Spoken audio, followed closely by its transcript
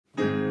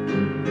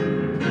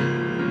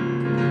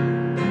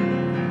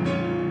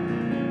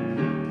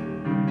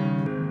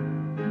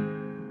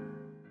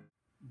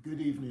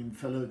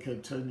fellow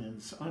Cape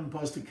Townians. I'm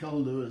Pastor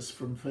Cal Lewis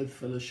from Faith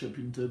Fellowship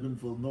in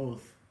Durbanville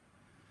North.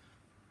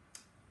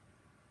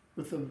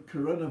 With the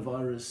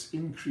coronavirus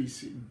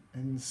increasing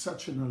in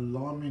such an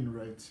alarming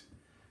rate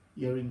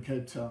here in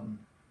Cape Town,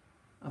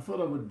 I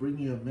thought I would bring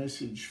you a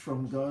message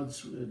from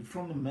God's Word,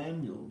 from a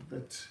manual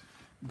that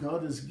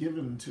God has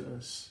given to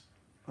us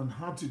on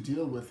how to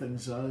deal with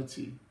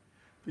anxiety,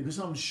 because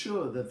I'm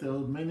sure that there are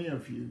many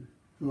of you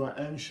who are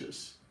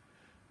anxious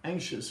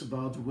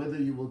about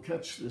whether you will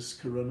catch this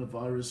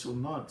coronavirus or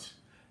not,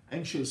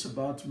 anxious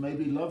about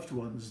maybe loved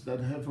ones that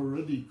have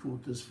already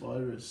caught this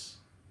virus,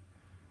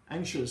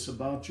 anxious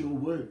about your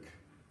work,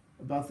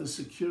 about the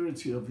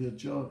security of your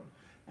job,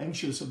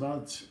 anxious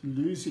about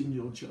losing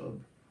your job,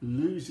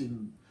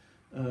 losing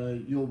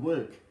your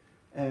work,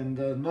 and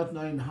not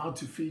knowing how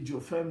to feed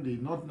your family,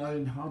 not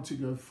knowing how to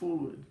go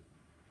forward.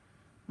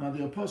 Now,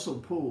 the Apostle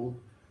Paul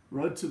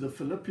wrote to the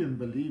Philippian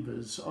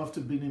believers after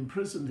being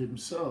imprisoned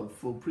himself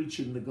for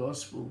preaching the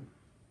gospel.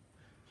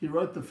 He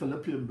wrote the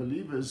Philippian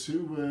believers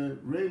who were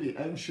really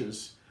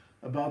anxious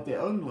about their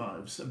own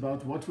lives,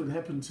 about what would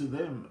happen to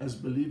them as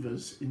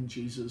believers in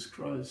Jesus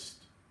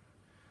Christ.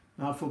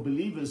 Now, for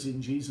believers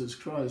in Jesus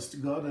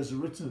Christ, God has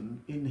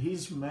written in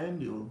his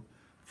manual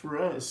for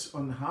us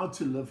on how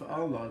to live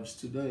our lives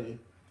today,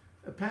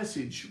 a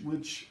passage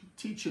which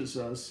teaches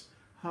us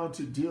how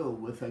to deal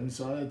with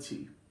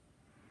anxiety.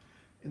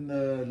 In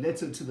the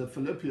letter to the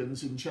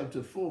Philippians in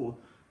chapter 4,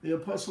 the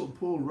Apostle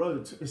Paul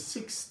wrote a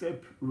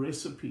 6-step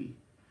recipe.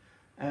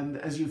 And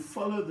as you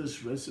follow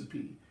this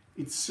recipe,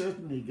 it's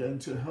certainly going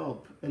to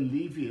help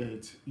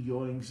alleviate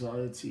your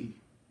anxiety.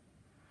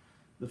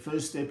 The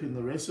first step in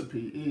the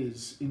recipe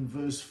is in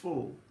verse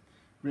 4,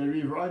 where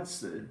he writes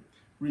there,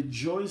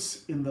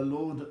 "Rejoice in the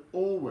Lord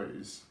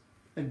always.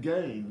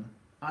 Again,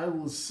 I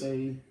will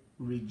say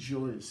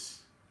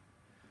rejoice."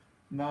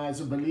 Now,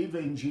 as a believer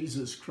in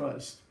Jesus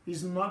Christ,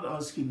 he's not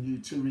asking you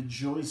to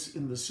rejoice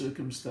in the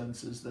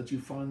circumstances that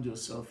you find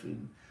yourself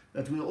in,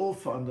 that we all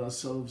find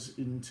ourselves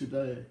in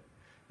today.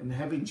 And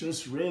having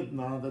just read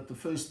now that the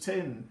first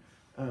 10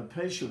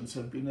 patients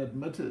have been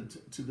admitted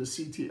to the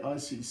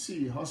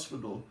CTICC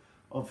Hospital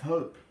of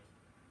Hope,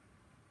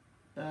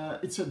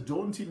 it's a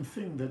daunting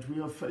thing that we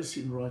are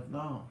facing right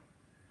now.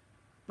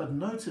 But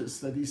notice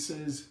that he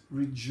says,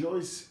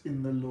 "Rejoice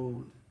in the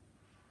Lord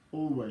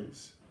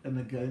always. And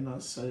again I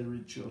say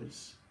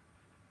rejoice."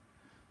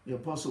 The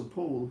Apostle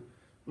Paul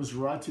was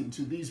writing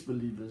to these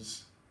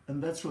believers,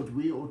 and that's what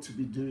we ought to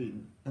be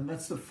doing. And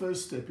that's the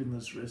first step in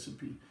this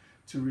recipe,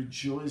 to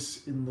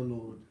rejoice in the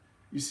Lord.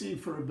 You see,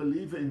 for a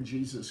believer in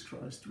Jesus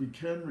Christ, we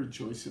can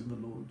rejoice in the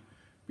Lord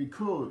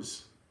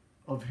because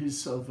of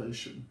his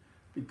salvation,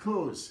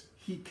 because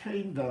he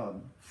came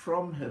down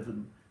from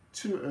heaven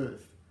to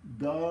earth,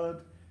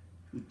 God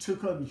who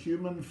took on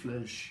human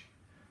flesh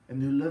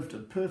and who lived a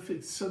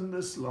perfect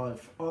sinless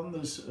life on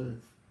this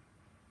earth,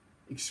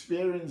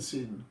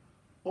 experiencing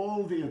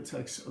all the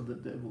attacks of the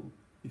devil,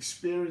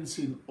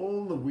 experiencing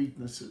all the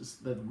weaknesses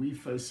that we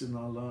face in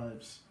our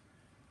lives.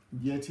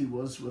 Yet he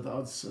was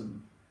without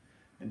sin,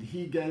 and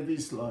he gave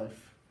his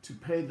life to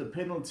pay the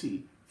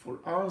penalty for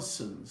our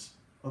sins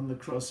on the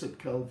cross at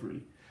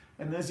Calvary.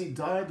 And as he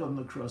died on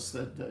the cross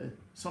that day,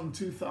 some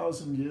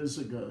 2,000 years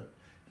ago,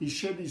 he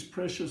shed his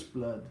precious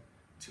blood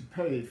to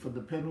pay for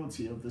the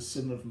penalty of the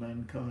sin of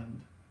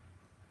mankind.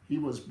 He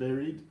was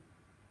buried,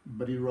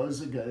 but he rose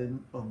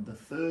again on the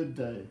third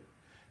day.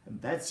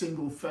 And that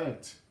single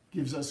fact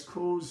gives us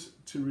cause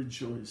to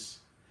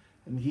rejoice.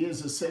 And he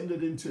has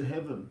ascended into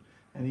heaven,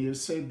 and he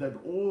has said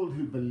that all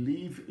who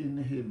believe in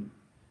him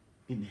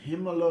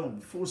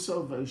alone, for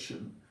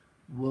salvation,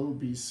 will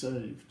be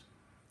saved.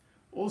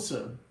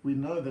 Also, we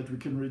know that we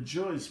can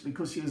rejoice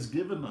because he has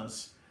given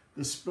us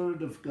the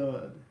Spirit of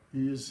God,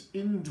 who has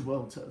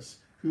indwelt us,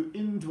 who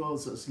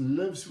indwells us,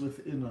 lives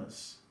within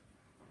us,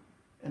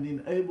 and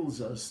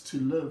enables us to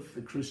live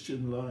the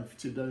Christian life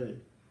today.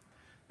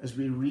 As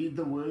we read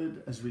the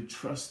Word, as we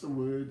trust the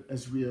Word,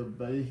 as we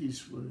obey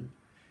his Word,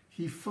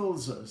 he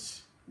fills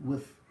us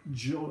with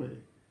joy,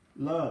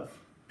 love,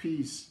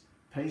 peace,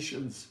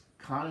 patience,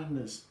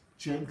 kindness,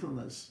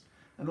 gentleness,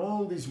 and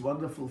all these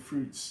wonderful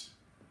fruits,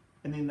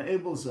 and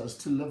enables us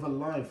to live a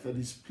life that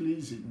is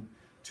pleasing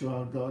to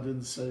our God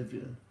and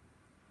Savior.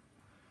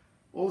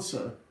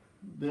 Also,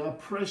 there are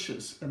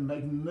precious and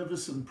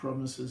magnificent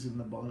promises in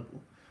the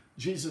Bible.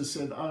 Jesus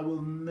said, "I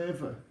will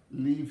never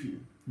leave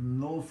you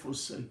nor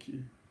forsake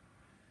you."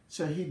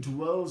 So he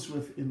dwells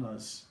within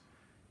us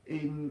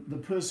in the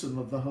person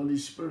of the Holy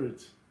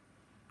Spirit,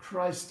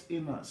 Christ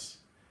in us,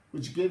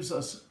 which gives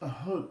us a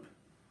hope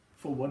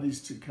for what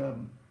is to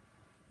come.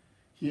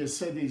 He has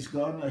said he's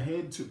gone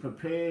ahead to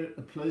prepare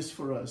a place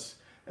for us,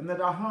 and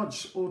that our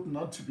hearts ought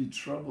not to be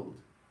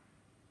troubled.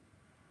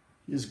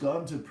 He has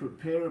gone to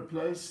prepare a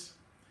place,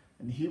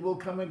 and he will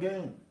come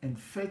again and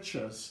fetch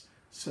us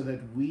so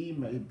that we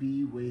may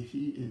be where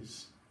he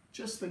is.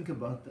 Just think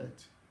about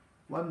that.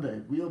 One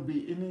day we'll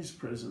be in his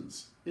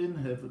presence, in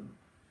heaven,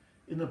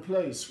 in a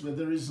place where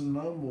there is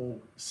no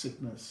more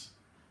sickness,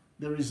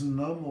 there is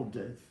no more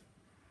death,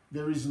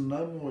 There is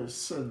no more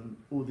sin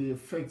or the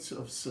effects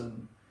of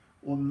sin,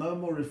 or no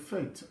more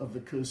effect of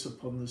the curse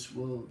upon this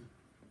world.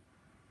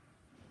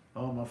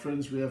 Oh, my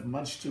friends, we have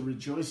much to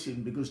rejoice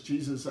in, because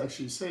Jesus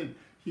actually said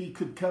he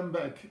could come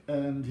back,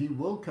 and he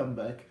will come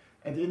back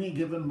at any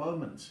given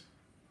moment.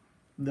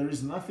 There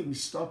is nothing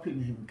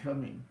stopping him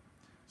coming.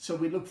 So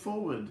we look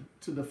forward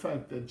to the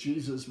fact that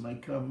Jesus may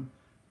come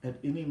at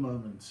any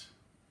moment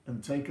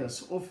and take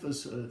us off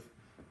this earth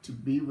to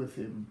be with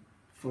him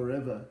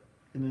forever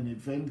in an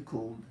event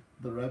called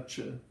the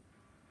rapture.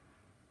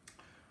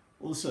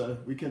 Also,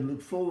 we can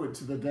look forward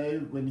to the day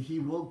when he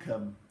will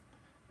come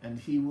and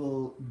he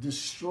will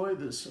destroy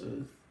this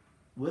earth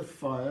with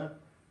fire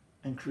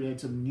and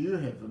create a new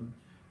heaven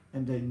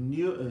and a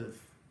new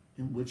earth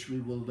in which we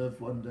will live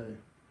one day.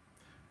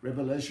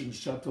 Revelations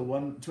chapter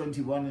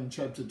 21 and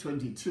chapter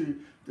 22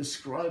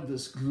 describe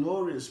this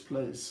glorious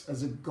place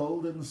as a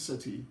golden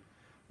city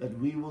that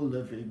we will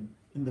live in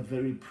the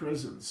very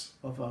presence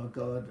of our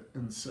God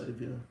and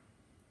Savior.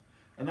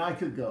 And I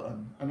could go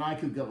on, and I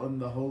could go on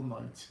the whole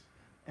night.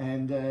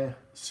 And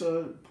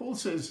so Paul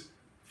says,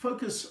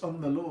 focus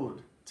on the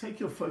Lord. Take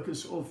your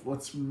focus off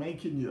what's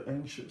making you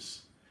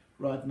anxious.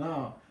 Right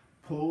now,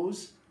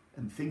 pause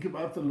and think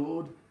about the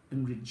Lord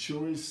and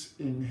rejoice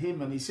in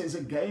him. And he says,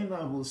 again,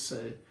 I will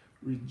say,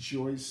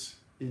 rejoice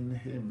in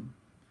him.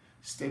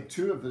 Step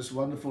 2 of this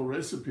wonderful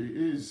recipe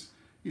is,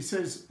 he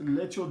says,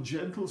 let your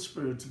gentle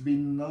spirit be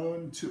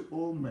known to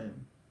all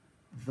men.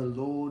 The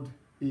Lord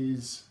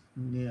is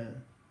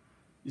near.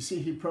 You see,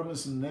 he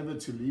promised never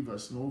to leave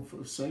us nor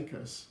forsake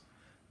us.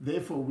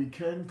 Therefore, we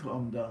can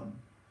calm down.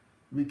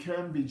 We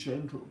can be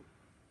gentle.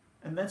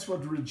 And that's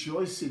what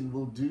rejoicing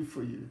will do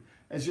for you.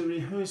 As you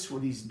rehearse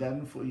what he's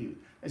done for you,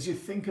 as you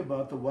think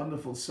about the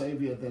wonderful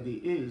Savior that he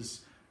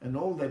is and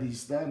all that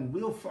he's done,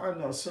 we'll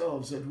find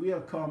ourselves that we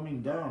are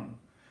calming down.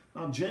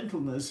 Now,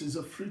 gentleness is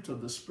a fruit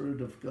of the Spirit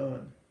of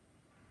God.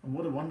 And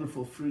what a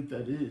wonderful fruit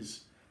that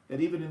is. That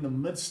even in the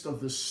midst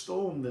of the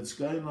storm that's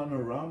going on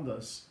around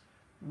us,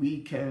 we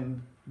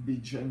can be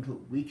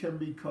gentle, we can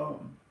be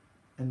calm,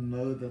 and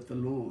know that the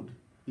Lord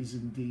is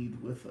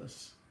indeed with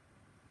us.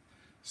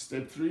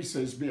 Step 3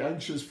 says, be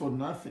anxious for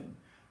nothing,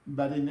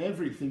 but in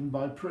everything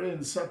by prayer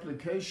and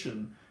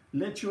supplication,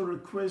 let your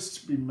requests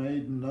be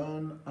made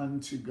known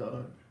unto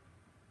God.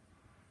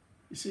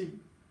 You see,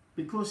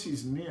 because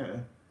he's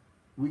near,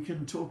 we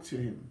can talk to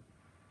him.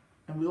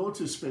 And we ought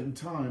to spend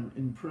time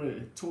in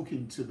prayer,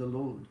 talking to the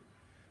Lord.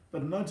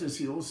 But notice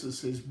he also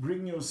says,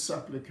 bring your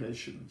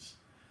supplications.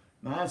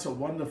 Now that's a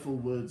wonderful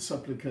word,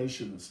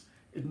 supplications.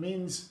 It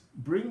means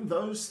bring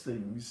those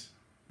things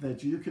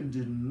that you can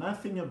do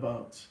nothing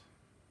about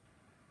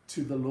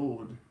to the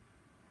Lord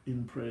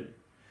in prayer.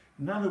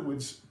 In other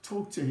words,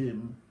 talk to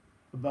him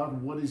about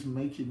what is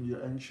making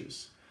you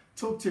anxious.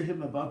 Talk to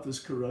him about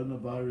this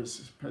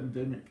coronavirus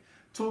pandemic.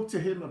 Talk to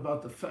him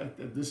about the fact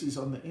that this is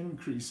on the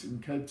increase in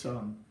Cape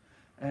Town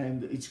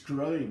and it's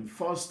growing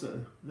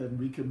faster than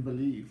we can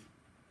believe.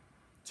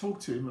 Talk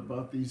to him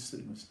about these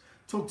things.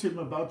 Talk to him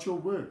about your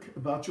work,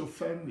 about your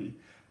family,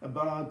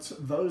 about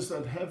those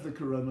that have the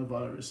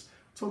coronavirus.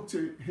 Talk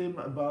to him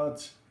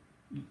about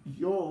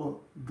your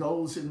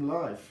goals in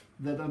life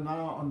that are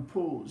now on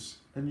pause,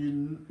 and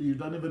you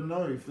don't even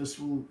know if this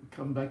will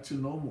come back to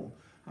normal.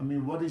 I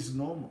mean, what is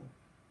normal?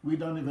 We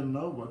don't even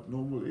know what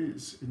normal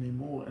is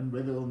anymore, and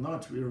whether or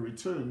not we'll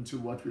return to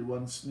what we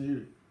once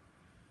knew.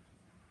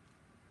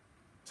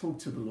 Talk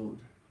to the Lord.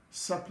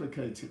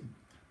 Supplicate him.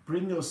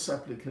 Bring your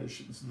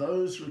supplications,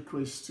 those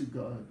requests to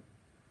God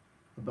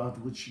about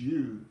which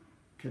you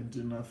can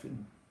do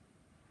nothing.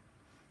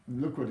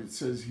 And look what it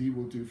says he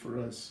will do for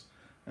us.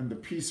 And the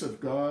peace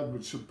of God,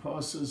 which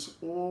surpasses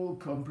all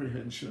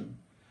comprehension,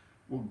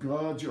 will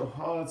guard your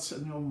hearts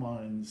and your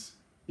minds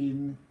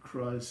in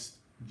Christ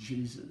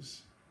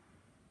Jesus.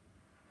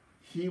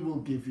 He will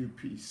give you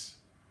peace.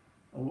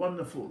 A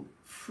wonderful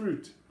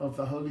fruit of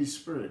the Holy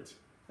Spirit.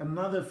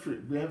 Another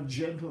fruit, we have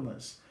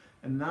gentleness.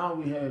 And now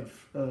we have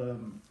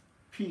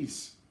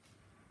peace.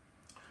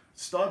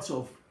 Starts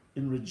off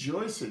in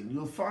rejoicing.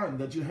 You'll find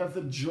that you have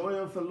the joy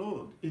of the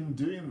Lord in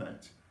doing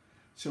that.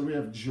 So we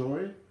have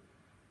joy,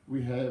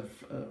 we have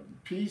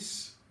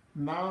peace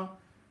now,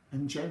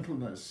 and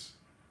gentleness.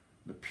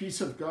 The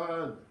peace of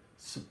God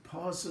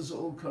surpasses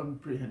all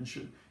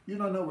comprehension. You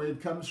don't know where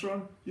it comes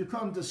from. You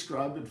can't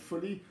describe it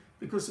fully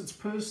because it's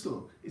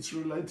personal. It's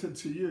related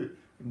to you.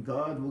 And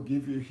God will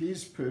give you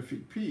his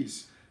perfect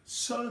peace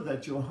so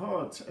that your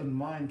heart and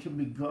mind can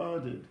be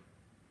guarded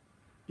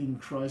in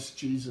Christ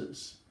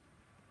Jesus.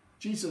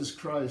 Jesus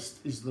Christ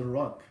is the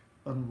rock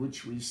on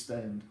which we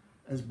stand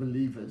as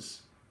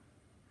believers.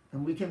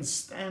 And we can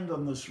stand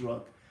on this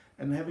rock,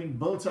 and having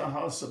built our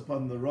house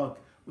upon the rock,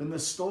 when the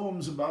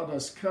storms about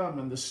us come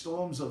and the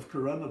storms of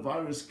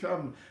coronavirus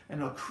come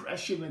and are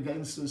crashing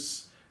against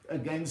this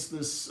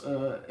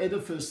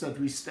edifice that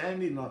we're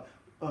standing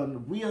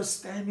on, we are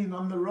standing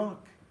on the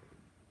rock.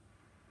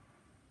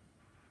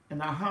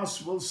 And our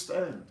house will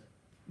stand.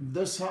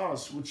 This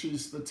house, which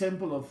is the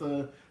temple of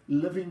the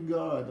living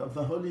God, of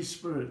the Holy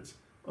Spirit,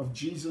 of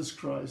Jesus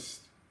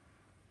Christ,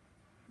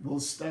 will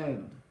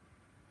stand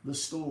the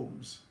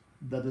storms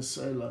that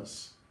assail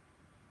us.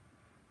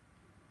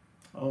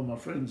 Oh, my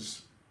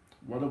friends,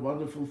 what a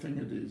wonderful thing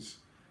it is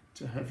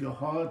to have your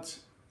heart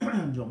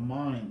and your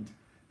mind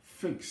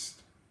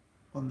fixed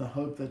on the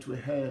hope that we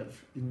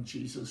have in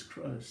Jesus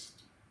Christ.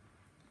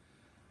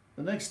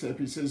 The next step,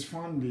 he says,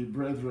 finally,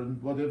 brethren,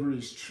 whatever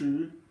is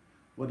true,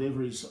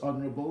 whatever is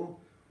honorable,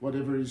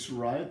 whatever is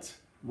right,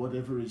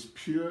 whatever is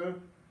pure,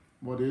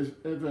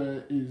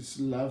 whatever is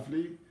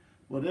lovely,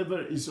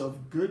 whatever is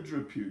of good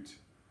repute,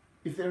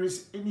 if there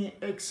is any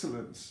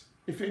excellence,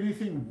 if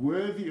anything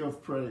worthy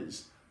of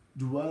praise,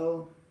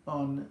 dwell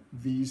on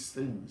these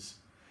things.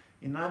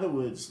 In other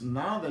words,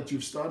 now that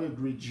you've started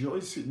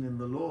rejoicing in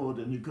the Lord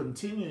and you're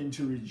continuing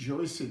to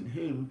rejoice in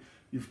Him,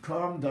 you've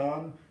calmed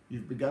down,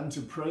 you've begun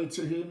to pray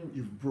to Him,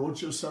 you've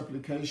brought your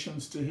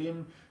supplications to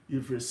Him,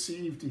 you've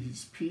received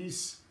His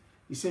peace.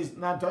 He says,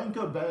 now don't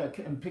go back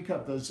and pick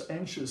up those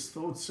anxious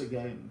thoughts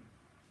again,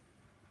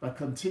 but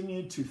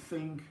continue to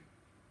think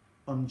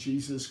on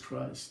Jesus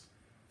Christ,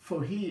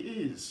 for He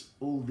is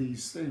all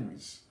these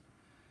things.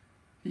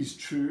 He's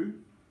true.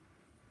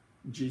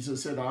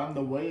 Jesus said, I am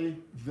the way,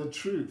 the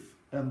truth,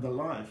 and the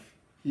life.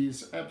 He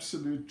is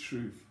absolute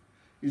truth.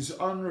 He's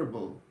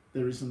honorable.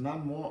 There is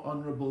none more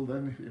honorable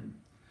than Him.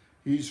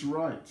 He's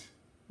right.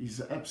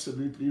 He's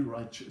absolutely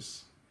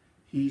righteous.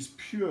 He's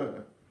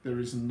pure. There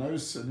is no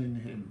sin in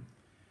Him.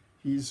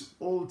 He's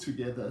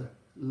altogether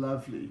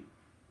lovely.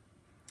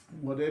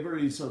 Whatever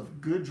is of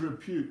good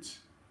repute,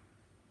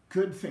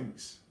 good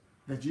things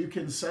that you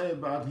can say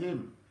about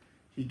Him.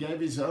 He gave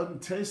His own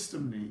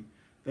testimony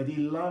that He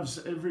loves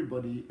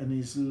everybody and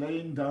He's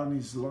laying down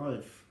His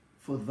life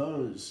for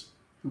those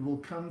who will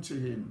come to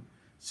Him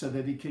so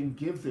that He can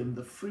give them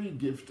the free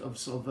gift of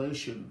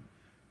salvation,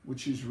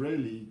 which is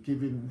really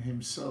giving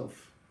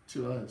Himself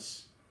to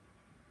us.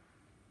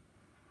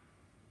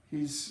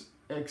 He's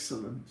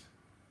excellent,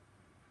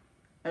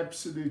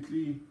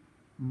 absolutely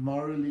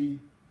morally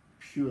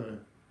pure.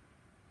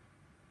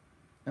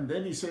 And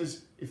then he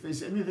says, if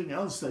there's anything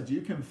else that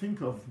you can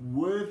think of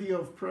worthy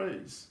of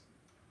praise,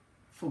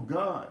 for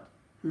God,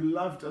 who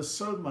loved us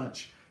so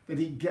much that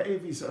He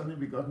gave His only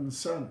begotten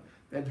Son,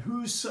 that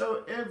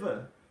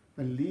whosoever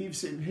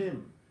believes in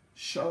Him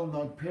shall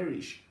not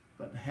perish,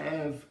 but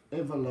have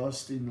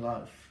everlasting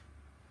life.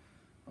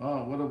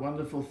 Oh, what a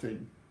wonderful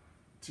thing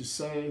to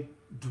say,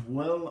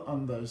 dwell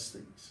on those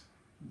things.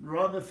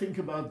 Rather think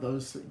about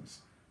those things.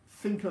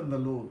 Think on the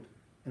Lord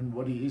and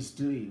what He is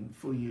doing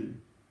for you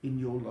in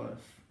your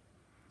life.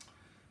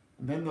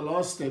 And then the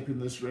last step in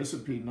this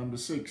recipe, number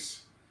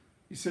 6,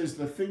 he says,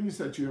 the things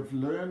that you have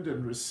learned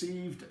and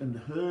received and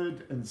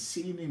heard and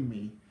seen in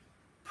me,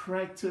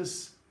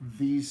 practice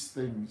these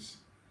things,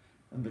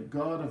 and the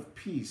God of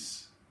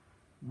peace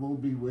will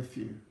be with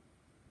you.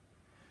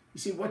 You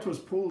see, what was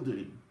Paul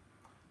doing?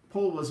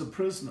 Paul was a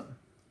prisoner,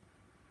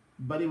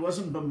 but he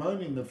wasn't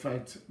bemoaning the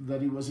fact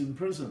that he was in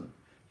prison.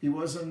 He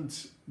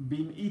wasn't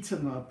being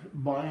eaten up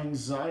by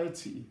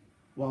anxiety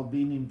while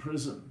being in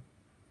prison.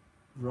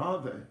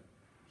 Rather,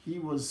 he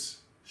was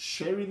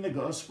sharing the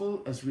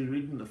gospel, as we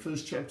read in the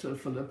first chapter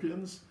of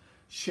Philippians,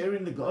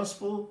 sharing the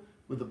gospel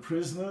with the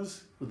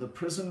prisoners, with the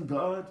prison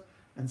guard,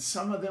 and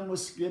some of them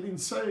was getting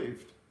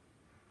saved.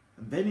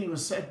 And then he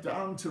was sat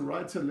down to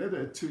write a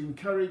letter to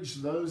encourage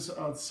those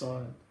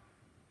outside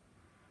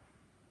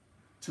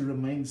to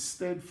remain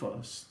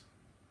steadfast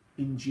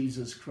in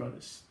Jesus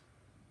Christ.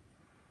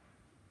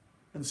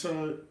 And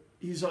so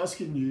he's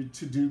asking you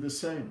to do the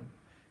same.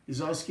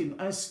 He's asking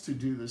us to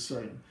do the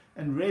same.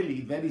 And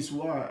really, that is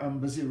why I'm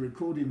busy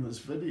recording this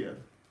video.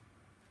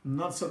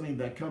 Not something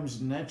that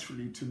comes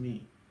naturally to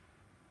me,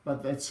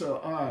 but that's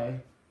so I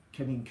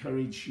can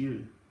encourage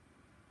you.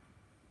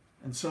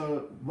 And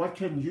so what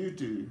can you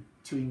do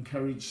to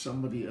encourage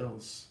somebody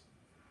else?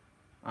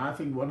 I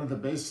think one of the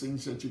best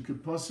things that you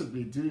could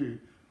possibly do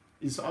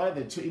is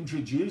either to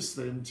introduce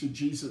them to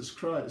Jesus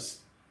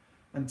Christ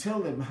and tell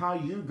them how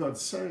you got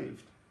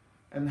saved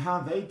and how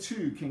they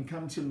too can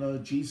come to know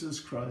Jesus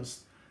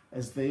Christ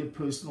as their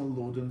personal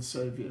Lord and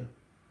Savior.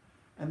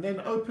 And then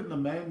open the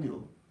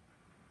manual,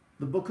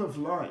 the book of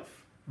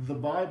life, the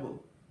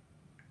Bible,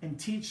 and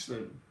teach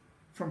them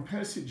from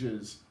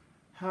passages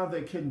how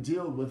they can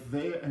deal with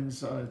their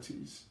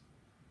anxieties.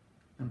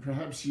 And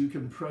perhaps you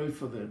can pray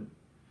for them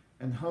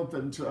and help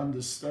them to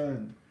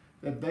understand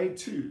that they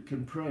too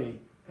can pray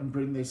and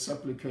bring their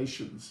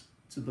supplications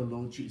to the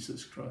Lord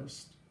Jesus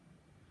Christ.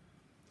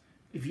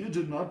 If you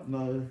do not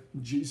know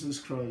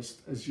Jesus Christ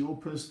as your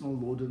personal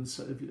Lord and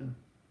Savior,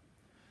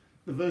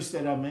 the verse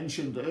that I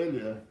mentioned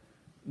earlier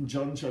in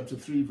John chapter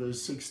 3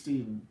 verse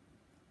 16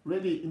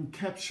 really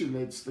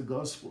encapsulates the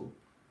gospel,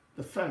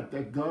 the fact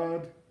that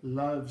God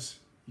loves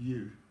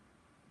you.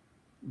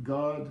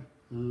 God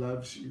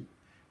loves you.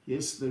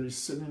 Yes, there is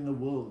sin in the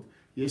world.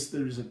 Yes,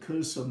 there is a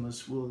curse on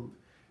this world.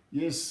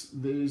 Yes,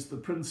 there is the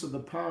prince of the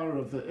power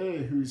of the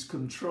air who is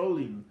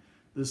controlling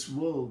this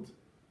world,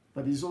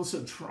 but he's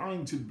also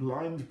trying to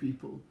blind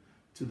people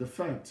to the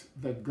fact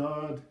that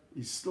God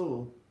is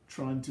still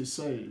trying to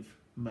save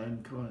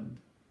mankind,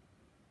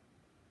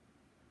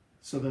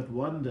 so that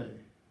one day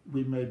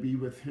we may be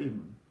with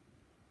him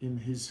in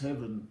his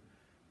heaven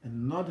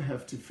and not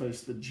have to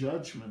face the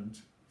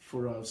judgment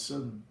for our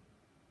sin.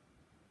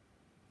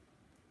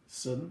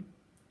 Sin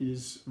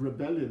is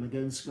rebellion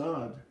against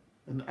God,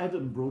 and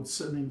Adam brought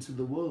sin into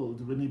the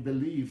world when he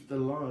believed the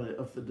lie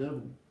of the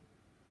devil.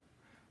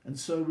 And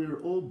so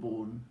we're all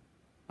born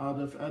out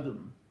of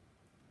Adam,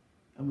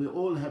 and we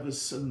all have a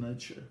sin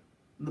nature.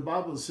 And the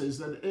Bible says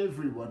that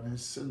everyone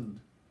has sinned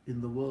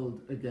in the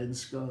world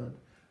against God,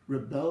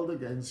 rebelled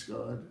against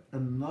God,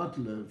 and not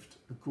lived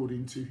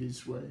according to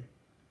his way.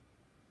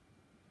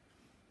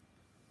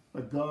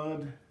 But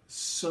God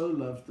so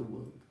loved the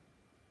world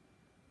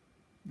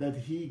that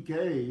he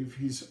gave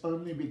his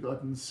only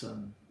begotten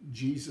Son,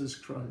 Jesus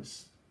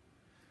Christ,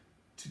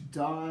 to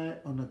die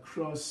on a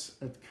cross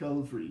at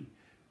Calvary,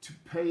 to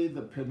pay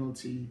the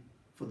penalty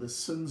for the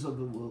sins of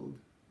the world,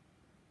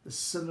 the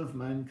sin of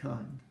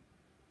mankind,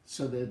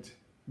 so that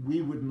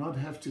we would not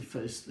have to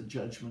face the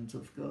judgment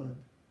of God.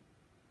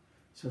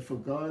 So for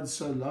God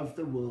so loved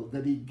the world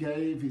that he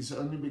gave his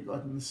only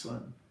begotten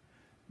Son,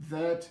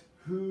 that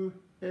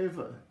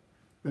whoever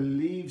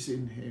believes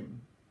in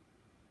him,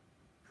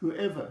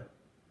 whoever,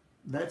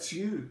 that's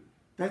you,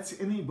 that's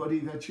anybody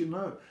that you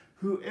know,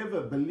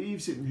 whoever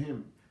believes in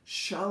him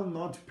shall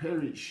not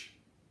perish,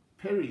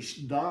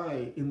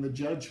 die in the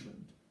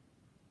judgment,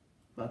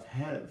 but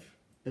have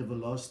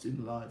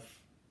everlasting life.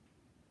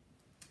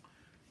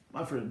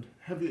 My friend,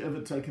 have you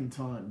ever taken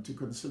time to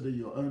consider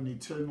your own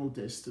eternal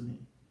destiny?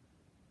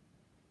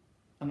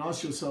 And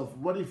ask yourself,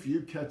 what if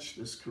you catch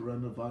this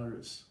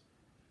coronavirus?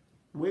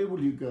 Where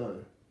will you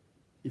go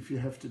if you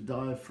have to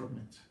die from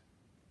it?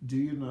 Do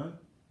you know?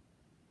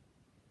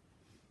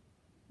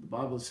 The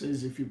Bible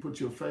says if you put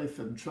your faith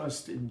and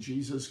trust in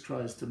Jesus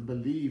Christ and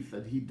believe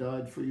that he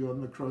died for you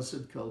on the cross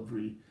at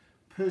Calvary,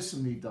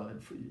 personally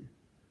died for you,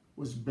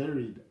 was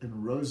buried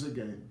and rose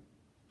again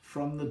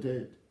from the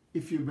dead,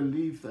 if you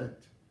believe that,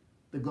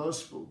 the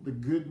gospel, the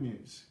good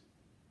news,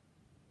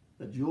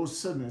 that your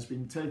sin has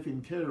been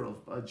taken care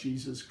of by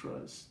Jesus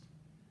Christ,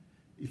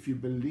 if you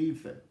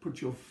believe that,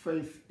 put your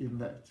faith in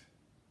that,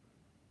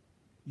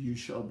 you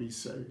shall be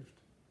saved.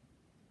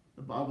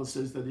 The Bible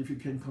says that if you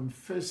can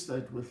confess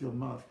that with your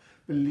mouth,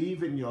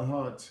 believe in your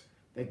heart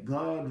that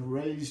God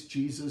raised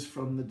Jesus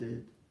from the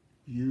dead,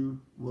 you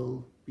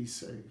will be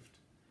saved.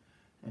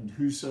 And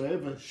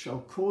whosoever shall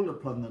call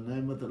upon the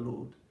name of the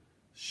Lord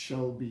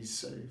shall be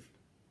saved.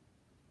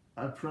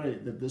 I pray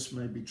that this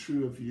may be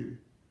true of you,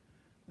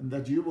 and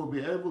that you will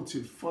be able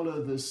to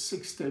follow this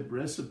 6-step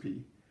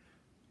recipe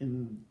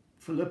in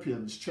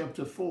Philippians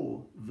chapter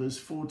 4, verse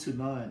 4 to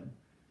 9,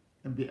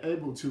 and be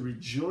able to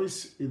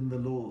rejoice in the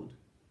Lord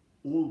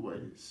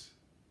always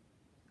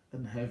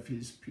and have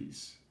his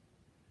peace.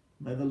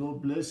 May the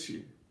Lord bless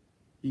you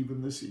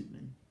even this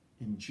evening,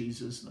 in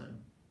Jesus' name.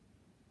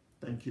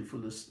 Thank you for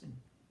listening.